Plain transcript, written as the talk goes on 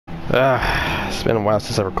It's been a while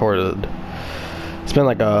since I recorded. It's been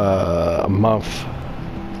like a month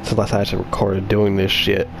since last I actually recorded doing this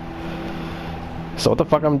shit. So what the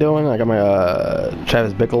fuck I'm doing? I got my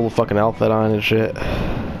Travis Bickle fucking outfit on and shit.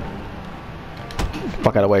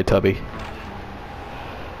 Fuck out of the way, Tubby.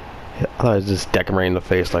 I thought I was just decking right in the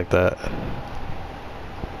face like that.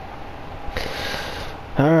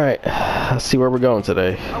 Alright, let's see where we're going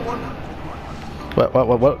today.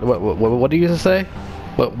 What did you just say?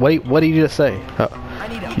 What did you just say?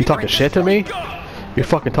 You talking shit to me? You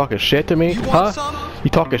fucking talking shit to me? Huh? You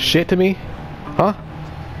talking shit to me? Huh?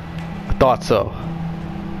 I thought so.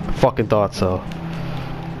 I fucking thought so.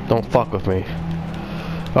 Don't fuck with me.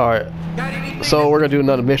 Alright. So we're gonna do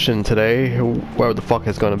another mission today. Wherever the fuck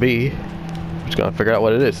it's gonna be. I'm just gonna figure out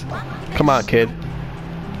what it is. Come on, kid.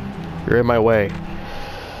 You're in my way.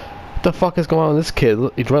 What the fuck is going on with this kid?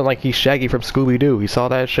 He's running like he's Shaggy from Scooby-Doo. You saw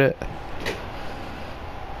that shit?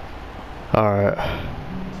 Alright.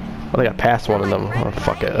 I think I passed one of them. Oh,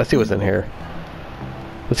 fuck it. Let's see what's in here.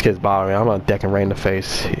 This kid's bothering me. I'm gonna deck him right in the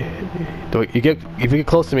face. If you get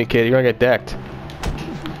close to me, kid, you're gonna get decked.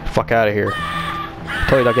 Fuck out of here. I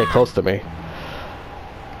told you don't get close to me.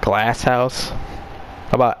 Glass house?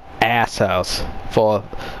 How about ass house? Full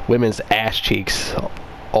of women's ass cheeks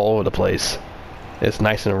all over the place. It's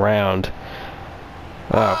nice and round.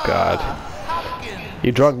 Oh god.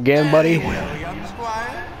 You drunk again, buddy?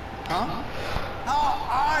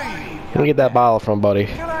 Let me get that bottle from, buddy.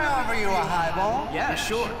 Can I offer you a highball? Yeah,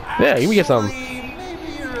 sure. Yeah, you can get some.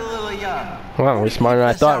 Maybe you're a little young. Wow, we're smarter than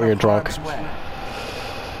I thought when you were drunk.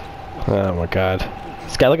 Oh my god.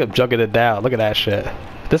 This guy, look at Jugget It Down. Look at that shit.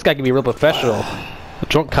 This guy can be real professional. A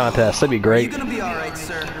drunk contest, that'd be great. You're gonna be alright,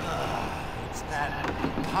 sir. It's that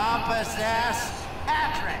pompous ass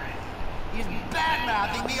Patrick. He's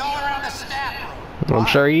bad-mouthing me all around the staff room. I'm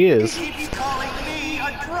sure he is. He keeps calling me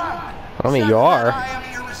a drunk. I mean, you are. I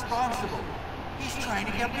am irresponsible. He's trying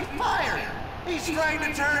to get me fired. He's trying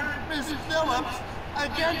to turn Miss Phillips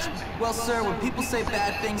against me. Well, sir, when people say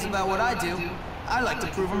bad things about what I do, I like to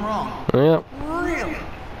prove them wrong. Yep. Really?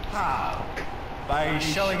 How? By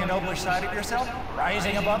showing a nobler side of yourself?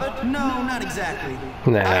 Rising above it? No, not exactly.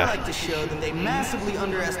 Nah. I like to show that they massively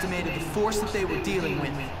underestimated the force that they were dealing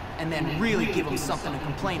with, and then really give them something to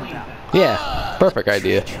complain about. Yeah, perfect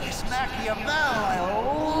idea. Machiavelli, I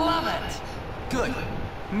love it. Good.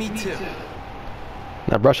 Me too.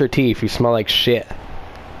 Now brush your teeth, you smell like shit.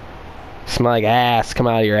 You smell like ass, come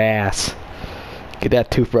out of your ass. Get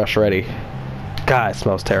that toothbrush ready. God, it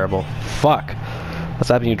smells terrible. Fuck. That's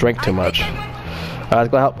happening, you drink too much. Let's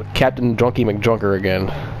go help Captain Drunky McDrunker again.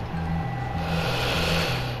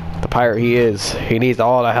 The pirate he is. He needs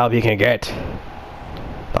all the help he can get.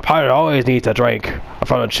 The pirate always needs a drink in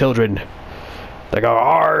front of children. They go,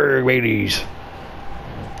 "Arr, ladies.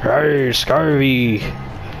 Arr, scurvy."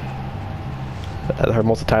 I heard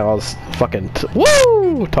most of the time I was fucking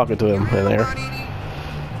woo talking to him in there.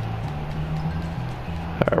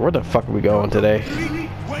 Alright, where the fuck are we going today?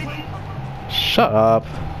 Shut up.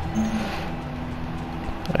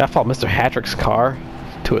 I gotta follow Mr. Hattrick's car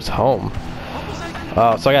to his home.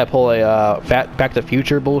 So I gotta pull a Back to the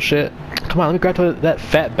Future bullshit. Come on, let me grab to that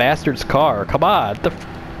fat bastard's car. Come on, what the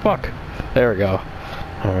fuck? There we go.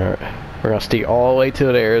 Alright, we're gonna steer all the way to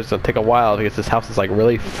there. It's gonna take a while because this house is like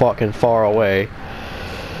really fucking far away.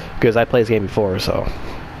 Because I played this game before, so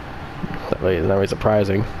that way it's not really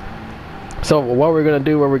surprising. So what we're gonna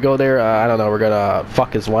do when we go there, I don't know. We're gonna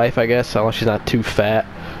fuck his wife, I guess, unless she's not too fat.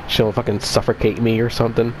 She'll fucking suffocate me or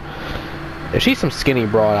something. If she's some skinny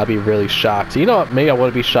broad, I'll be really shocked. You know what? Maybe I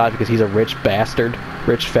wouldn't be shocked because he's a rich bastard,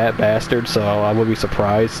 rich fat bastard. So I would be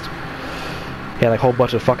surprised. He had like a whole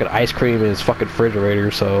bunch of fucking ice cream in his fucking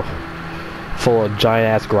refrigerator, so full of giant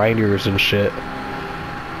ass grinders and shit.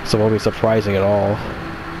 So it won't be surprising at all.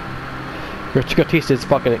 We're gonna teach this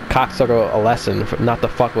fucking cocksucker a lesson, not to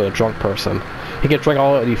fuck with a drunk person. He can drink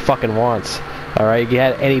all that he fucking wants. Alright, he can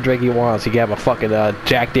have any drink he wants. He can have a fucking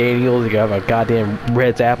Jack Daniels, he can have a goddamn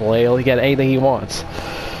Red's Apple Ale, he can have anything he wants.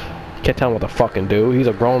 You can't tell him what to fucking do. He's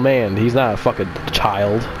a grown man. He's not a fucking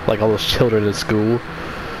child, like all those children in school.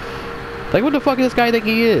 Like, what the fuck does this guy think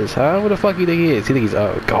he is, huh? What the fuck do you think he is? You think he's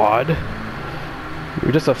a god?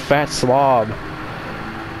 You're just a fat slob.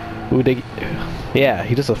 Who think? Yeah,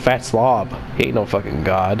 he's just a fat slob. He ain't no fucking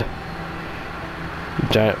god.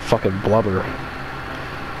 Giant fucking blubber.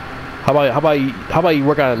 How about you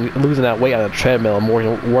work on losing that weight on a treadmill and more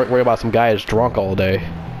worry about some guy who's drunk all day?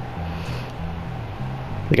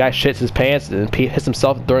 The guy shits his pants and hits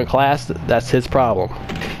himself during class. That's his problem.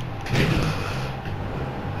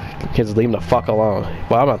 Kids leave him the fuck alone.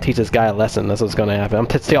 Well, I'm gonna teach this guy a lesson. That's what's gonna happen. I'm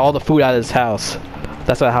gonna steal all the food out of his house.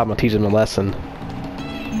 That's not how I'm gonna teach him a lesson.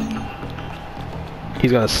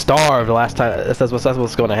 He's gonna starve the last time. That's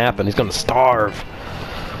what's gonna happen. He's gonna starve.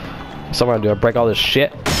 So I'm gonna do, break all this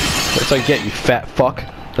shit. That's what you get, you fat fuck.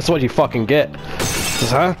 That's what you fucking get.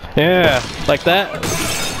 Huh? Yeah, like that.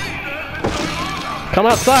 Come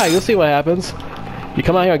outside, you'll see what happens. You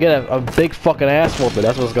come out here and get a big fucking ass whooping.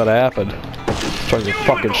 That's what's gonna happen. Trying to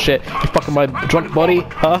fucking shit. You fucking my drunk buddy,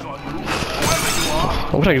 huh?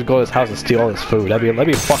 I wish I could go to his house and steal all his food. That'd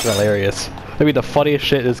be fucking hilarious. That'd be the funniest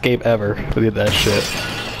shit in this game ever. If we did that shit.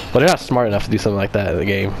 But they're not smart enough to do something like that in the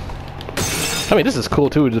game. I mean, this is cool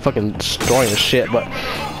too, just fucking destroying the shit, but...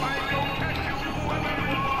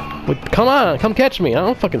 come on, come catch me.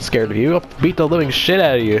 I'm fucking scared of you. I'll beat the living shit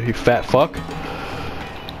out of you, you fat fuck.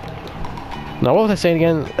 Now, what was I saying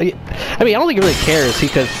again? I mean, I don't think he really cares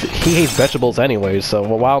because he hates vegetables anyways, so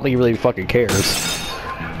well, I don't think he really fucking cares.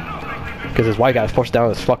 Because his wife got forced down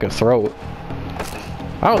his fucking throat.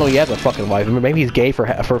 I don't know he has a fucking wife. I mean, maybe he's gay for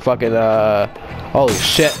fucking, holy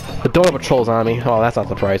shit. The donut patrol's on me. Oh, that's not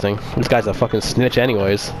surprising. This guy's a fucking snitch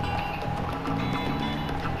anyways.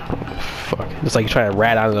 Fuck. It's like he's trying to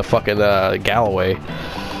rat out of the fucking, Galloway.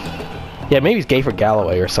 Yeah, maybe he's gay for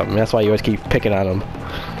Galloway or something. That's why you always keep picking on him.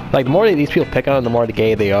 Like, the more these people pick on him, the more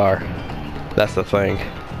gay they are. That's the thing.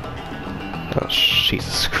 Oh,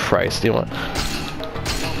 Jesus Christ. You know what?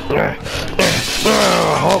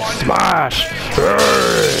 Hulk smash!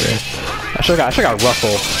 I should have got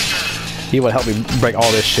Russell. He would help me break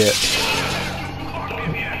all this shit.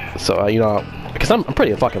 So, you know, because I'm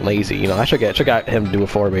pretty fucking lazy, you know. I should got him to do it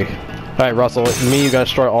for me. Alright, Russell, me, you gotta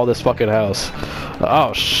destroy all this fucking house.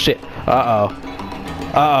 Oh, shit. Uh-oh.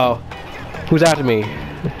 Uh-oh. Who's after me?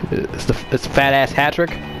 It's fat ass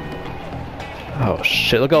Hattrick. Oh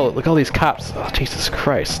shit! Look all these cops. Oh Jesus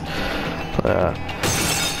Christ!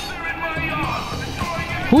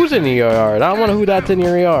 Who's in your yard? I don't know who that's in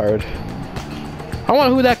your yard. I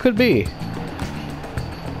wonder who that could be.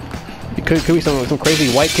 It could be some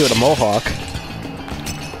crazy white kid with a mohawk.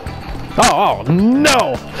 Oh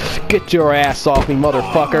no! Get your ass off me,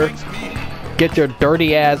 motherfucker! Get your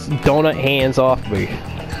dirty ass donut hands off me.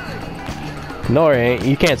 No, it ain't.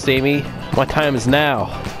 You can't see me. My time is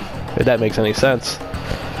now. If that makes any sense.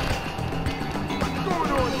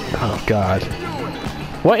 Oh, God.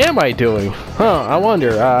 What am I doing? Huh, I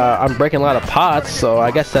wonder. I'm breaking a lot of pots, so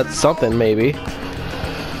I guess that's something, maybe.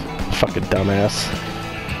 Fucking dumbass.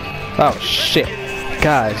 Oh, shit.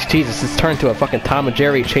 God, Jesus, it's turned to a fucking Tom and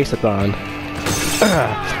Jerry chase-a-thon.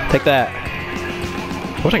 Take that.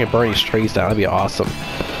 I wish I could burn these trees down. That'd be awesome.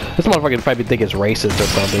 This motherfucker probably think it's racist or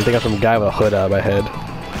something. Think I'm some guy with a hood on my head.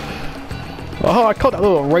 Oh, I caught that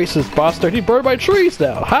little racist bastard. He burned my trees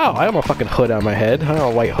down. How? I have a fucking hood on my head. I don't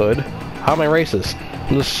have a white hood. How am I racist?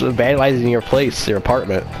 I'm just vandalizing your place, your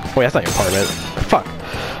apartment. Wait, that's not your apartment. Fuck.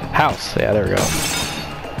 House. Yeah, there we go.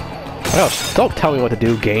 Oh, don't tell me what to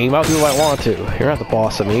do, game. I'll do what I want to. You're not the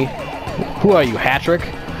boss of me. Who are you, Hattrick?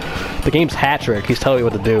 The game's Hattrick. He's telling me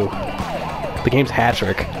what to do. The game's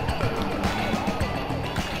Hattrick.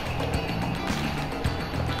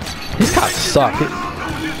 These cops suck.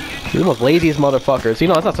 They're the most laziest motherfuckers. You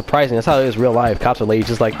know, that's not surprising. That's how it is real life. Cops are lazy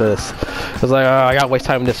just like this. It's like, oh, I gotta waste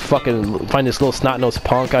time in this fucking, find this little snot-nosed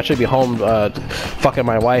punk. I should be home fucking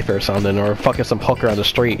my wife or something, or fucking some hooker on the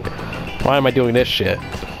street. Why am I doing this shit?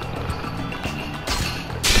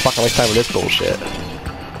 Fucking waste time with this bullshit.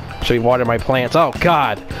 Should be watering my plants. Oh,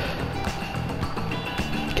 God.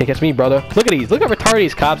 Can't catch me, brother. Look at these. Look how retarded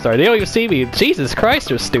these cops are. They don't even see me. Jesus Christ,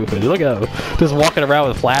 they're stupid. Look at them. Just walking around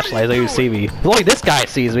with flashlights. They don't even see me. Only this guy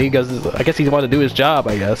sees me because I guess he's wanting to do his job,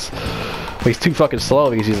 I guess. But he's too fucking slow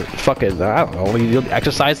because he's fucking, I don't know, he doesn't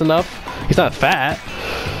exercise enough. He's not fat.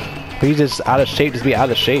 He's just out of shape, just be out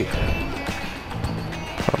of shape.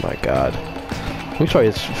 Oh my God. Let me try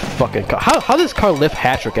his fucking car. How does this car lift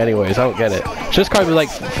Hattrick anyways? I don't get it. Should this car be like,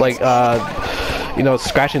 you know,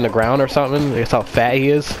 scratching the ground or something? That's how fat he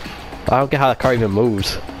is. I don't get how that car even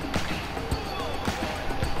moves.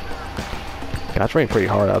 God, it's raining pretty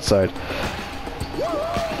hard outside.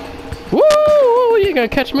 Woo! You gonna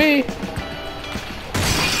catch me?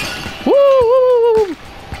 Woo!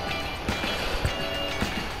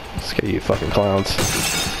 Let's get you fucking clowns.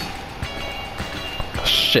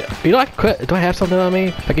 Shit. You know, I can quit. Do I have something on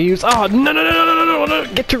me I can use? Oh, no.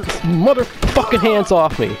 Get your motherfucking hands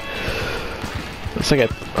off me. Looks like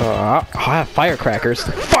I have firecrackers.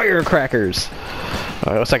 Firecrackers!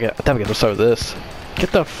 Looks like I definitely get to start with this.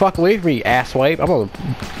 Get the fuck away from me, asswipe. I'm gonna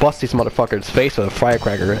bust these motherfuckers' face with a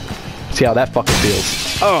firecracker. See how that fucking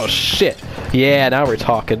feels. Oh, shit. Yeah, now we're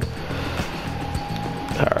talking.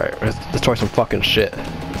 Alright, let's destroy some fucking shit.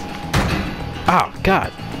 Oh,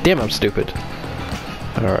 God. Damn, I'm stupid.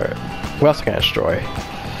 Alright. What else can I destroy?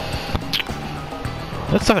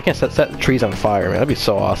 Let's see if I can set the trees on fire, man. That'd be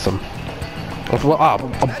so awesome. Well, oh,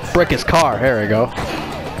 I'll break his car. There we go.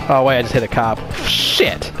 Oh, wait, I just hit a cop.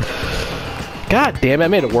 Shit. God damn it, I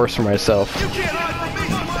made it worse for myself.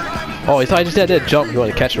 Oh, he thought I just did a jump. You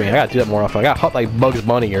want to catch me? I gotta do that more often. I got hot like Bugs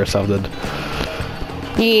Bunny or something.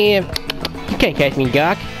 Yeah, you can't catch me,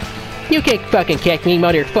 Doc. You can't fucking catch me,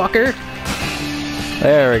 motherfucker.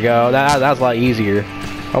 There we go. That was a lot easier.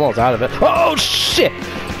 I'm almost out of it. Oh shit!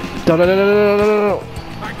 No, no, no, no, no, no, no, no.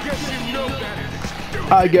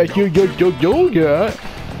 I guess you got.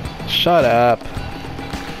 Shut up.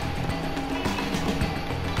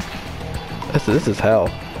 This is hell.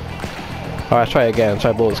 Alright, let's try it again.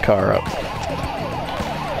 Try to blow his car up.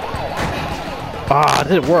 Ah, it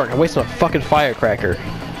didn't work. I wasted a fucking firecracker.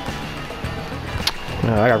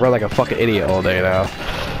 Oh, I gotta run like a fucking idiot all day now.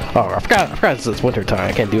 Oh, I forgot it's winter time.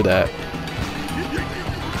 I can't do that.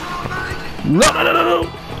 No, no, no, no,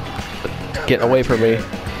 no! Get away from me.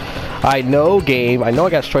 I know, game. I know I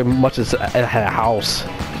gotta destroy much as a house.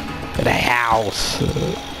 In a house.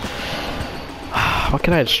 What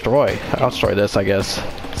can I destroy? I'll destroy this, I guess.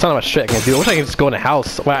 It's not much shit I can do. I wish I could just go in a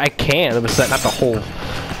house. Well, I can. It was not the whole.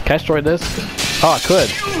 Can I destroy this? Oh, I could.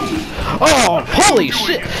 Oh, holy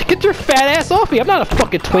shit! Get your fat ass off me! I'm not a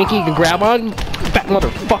fucking Twinkie you can grab on, fat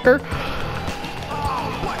motherfucker.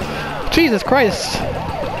 Jesus Christ!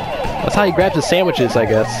 That's how he grabs his sandwiches, I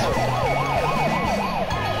guess.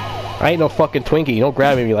 I ain't no fucking Twinkie. You don't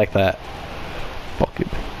grab me like that. Fucking.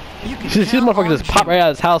 This motherfucker just pop right out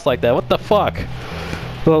of his house like that. What the fuck?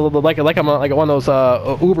 Like I'm like one of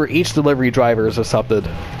those Uber Eats delivery drivers or something.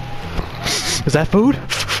 Is that food?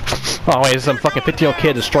 Oh wait, some fucking 15-year-old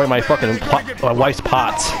kid destroyed my fucking wife's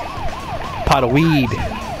pots. Pot of weed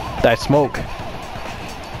that I smoke.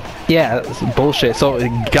 Yeah, that's bullshit. So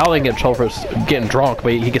Gowling get in trouble for getting drunk,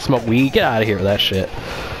 but he can smoke weed. Get out of here with that shit.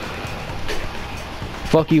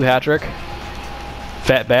 Fuck you, Patrick.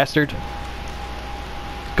 Fat bastard.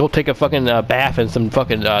 Go take a fucking bath in some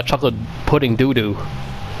fucking chocolate pudding doo-doo.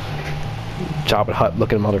 Jabba Hutt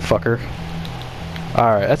looking motherfucker.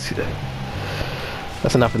 Alright,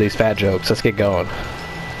 that's enough of these fat jokes. Let's get going.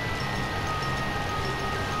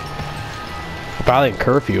 Probably in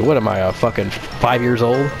curfew. What am I, fucking 5 years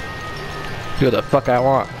old? Do what the fuck I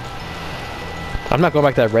want. I'm not going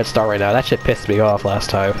back to that Red Star right now. That shit pissed me off last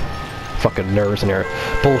time. Fucking nerves in your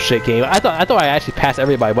bullshit game. I thought I actually passed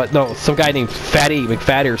everybody, but no, some guy named Fatty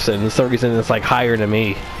McFatterson. For some reason it's like higher than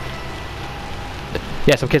me.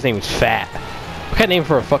 Yeah, some kid's name is Fat. What kind of name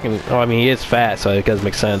for a fucking... Oh, I mean, he is fat, so it does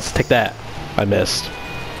make sense. Take that. I missed.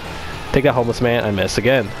 Take that, homeless man. I missed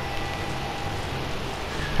again.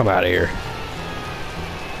 I'm out of here.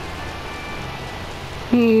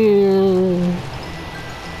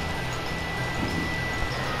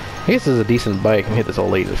 I guess this is a decent bike. I can hit this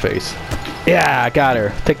old lady in the face. Yeah, I got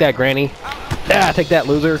her. Take that, granny. Yeah, take that,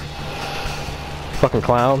 loser. Fucking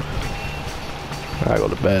clown. I go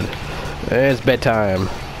to bed. It's bedtime.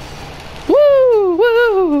 Woo,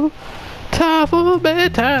 woo. Time for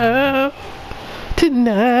bedtime.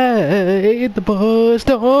 Tonight, the boys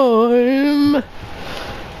storm.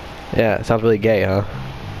 Yeah, it sounds really gay, huh?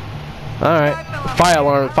 Alright. Fire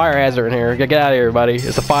alarm, fire hazard in here. Get out of here, everybody.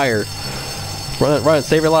 It's a fire. Run,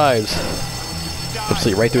 save your lives. I'll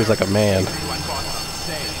see right through us like a man.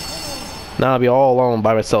 Now I'll be all alone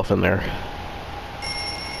by myself in there.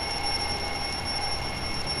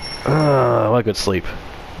 What a good sleep.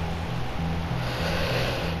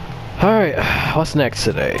 Alright, what's next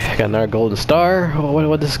today? Got another golden star?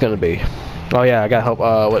 What this is gonna be? Oh yeah, I gotta help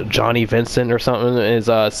what, Johnny Vincent or something is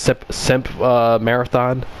simp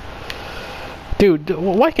marathon. Dude,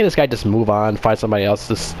 why can't this guy just move on, find somebody else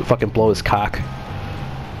to fucking blow his cock?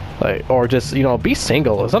 Like, or just, you know, be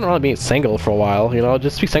single. There's nothing wrong with being single for a while, you know?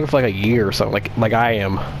 Just be single for like a year or something, like I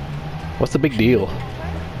am. What's the big deal?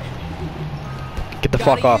 Get the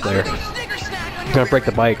fuck off there. I'm gonna break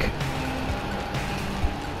the bike.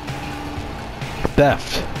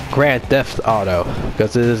 Theft. Grand Theft Auto.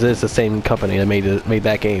 Because it is the same company that made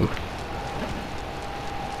that game.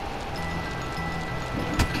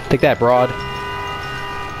 Take that, broad.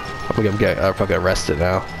 I'm gonna get fucking arrested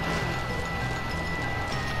now.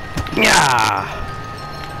 Yeah.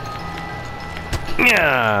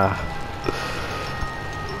 Yeah.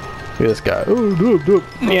 Look at this guy. Oh,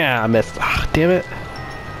 yeah, I missed. Ah, damn it.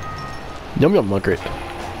 Yum yum munkrit.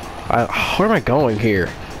 Where am I going here?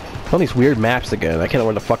 On these weird maps again. I can't know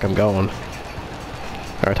where the fuck I'm going.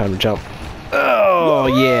 Alright, time to jump. Oh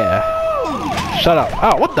yeah. Shut up.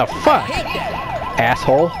 Oh, what the fuck?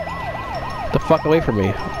 Asshole. Get the fuck away from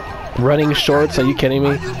me. Running shorts, are you kidding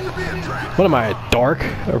me? What What am I, dark?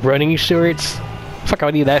 Running shorts? Fuck, I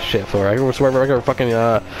need that shit for? I was wearing regular fucking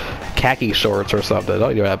khaki shorts or something.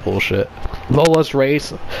 Don't do that bullshit. Lola's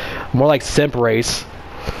race, more like simp race.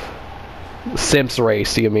 Simps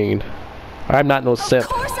race, you mean? I'm not no simp. Of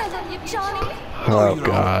course I love you, Johnny. Oh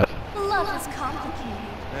god. Love is complicated.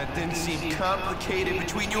 That didn't seem complicated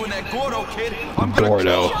between you and that Gordo kid.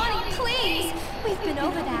 Gordo. Johnny, please. We've been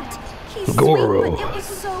over that. He's Goro. sweet, but it was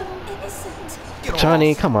so innocent.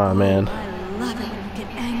 Johnny, come on, man. I love it when you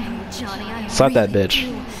get angry, Johnny. I Slap that really bitch. do.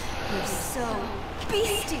 You're so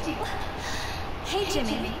bestial. Hey,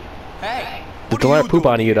 Jimmy. Hey. Don't let her poop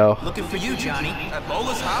on you, though. Looking for you, Johnny. At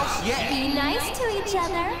Lola's house? Yeah. Be nice to each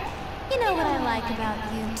other. You know what I like about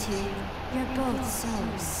you two? You're both so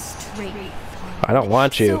straightforward. I don't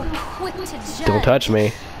want you. So quick to judge. Don't touch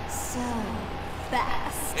me. So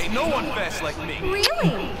fast. Ain't no one fast like me.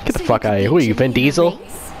 Really? Get the fuck out of here. Who are you, Vin Diesel?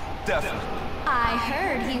 Definitely. I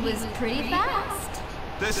heard he was pretty fast.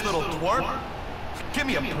 This little twerp? Give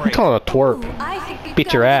me a You break. calling a twerp? Ooh, I think we've Beat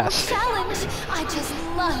got your a little ass. Challenge. I just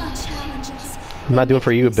love challenges. I'm not doing it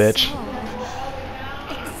for you, bitch. So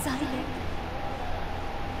exciting.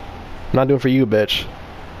 I'm not doing it for you, bitch.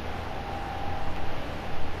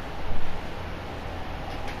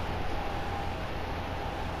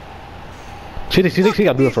 She thinks she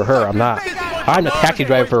gotta do it for her. I'm not. I'm a taxi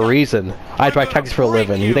driver for a reason. I drive taxis for a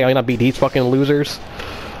living. You think I'm gonna beat these fucking losers?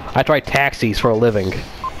 I drive taxis for a living.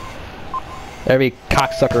 Every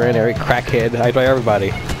cocksucker in, every crackhead, I drive everybody.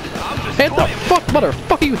 Hey, the fuck,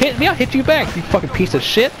 motherfucker, you hit me, I'll hit you back, you fucking piece of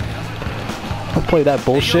shit. Don't play that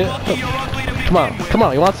bullshit. Come on,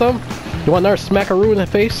 you want some? You want another smackaroo in the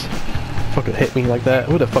face? Fucking hit me like that.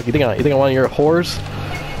 Who the fuck you think I want your whores?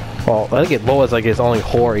 Well, I think Lola's like his only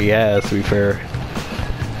whore he has, to be fair.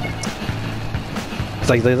 It's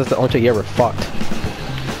like, that's the only chick he ever fucked.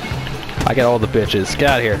 I get all the bitches. Get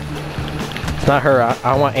out of here. It's not her,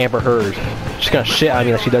 I want Amber Heard. She's gonna shit on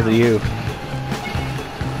me like she does to you.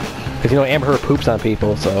 Because you know Amber Heard poops on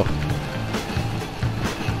people, so.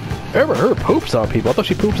 Amber Heard poops on people? I thought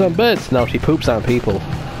she poops on beds. No, she poops on people.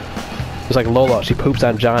 It's like Lola, she poops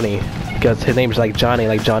on Johnny. Because his name is like Johnny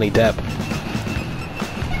Depp.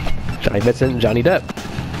 Johnny Vincent, Johnny Depp.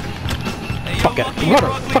 Fuck it.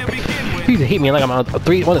 Motherfucker. You hit me like I'm on one of the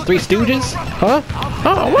Three Stooges? Huh?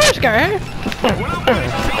 Oh, where's this guy?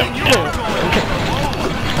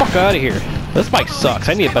 Fuck out of here. This bike sucks.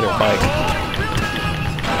 I need a better bike.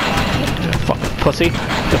 Fucking pussy.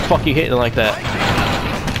 The fuck you hitting like that?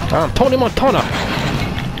 I'm Tony Montana.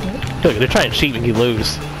 Look, they're trying to cheat when you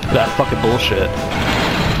lose. That fucking bullshit.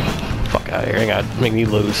 Fuck out of here. Ain't gotta make me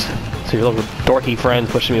lose. So your little dorky friends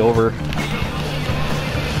pushing me over.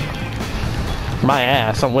 My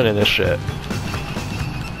ass, I'm winning this shit.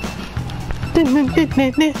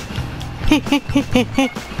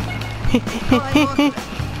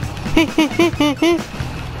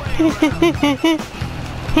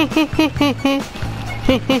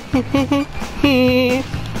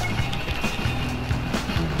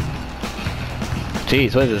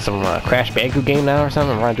 Jeez, what is this, some Crash Bandicoot game now or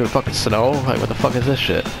something? I'm running through fucking snow? Like, what the fuck is this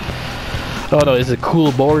shit? Oh no, is it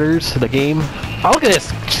Cool Borders, the game? Oh, look at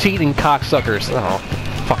this, cheating cocksuckers. Oh,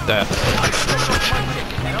 fuck that.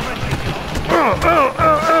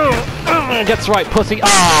 That's right, pussy.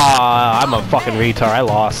 Ah, I'm a fucking retard. I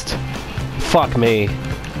lost. Fuck me.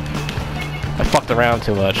 I fucked around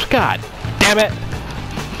too much. God damn it.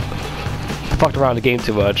 I fucked around the game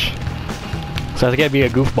too much. So I gotta be a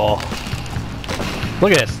goofball.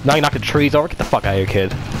 Look at this. Now you knock the trees over. Get the fuck out of here,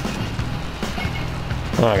 kid.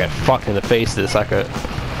 Oh, I got fucked in the face this sucker.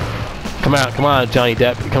 Come on, Johnny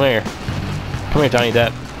Depp. Come here. Come here, Johnny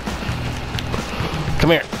Depp.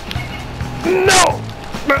 Come here. No!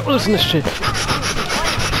 Not losing this shit.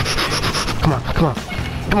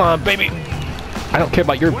 Come on, baby. I don't care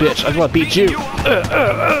about your bitch. I just want to beat you.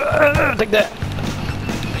 Take that.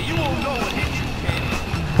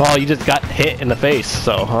 Well, you just got hit in the face,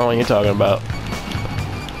 so I don't know what you're talking about.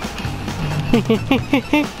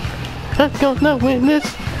 I'm gonna win this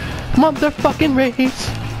motherfucking race.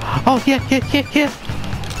 Oh, yeah.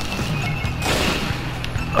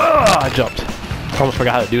 Oh, I jumped. Almost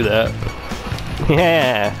forgot how to do that.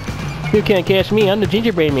 Yeah. You can't catch me. I'm the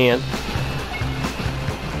gingerbread man.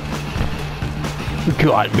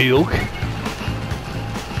 Got milk.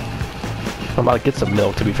 I'm about to get some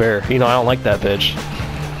milk, to be fair. You know, I don't like that bitch.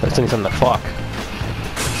 I just need something to fuck.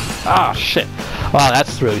 Ah, shit. Wow,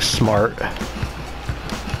 that's really smart.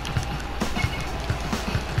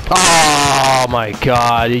 Oh my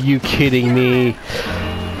god, are you kidding me?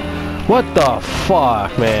 What the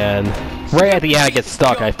fuck, man? Right at the end I get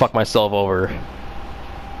stuck and I fuck myself over.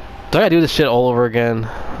 Do I gotta do this shit all over again?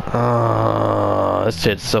 This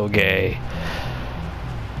shit's so gay.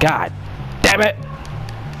 God damn it!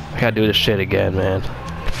 I gotta do this shit again, man.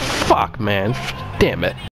 Fuck, man. Damn it.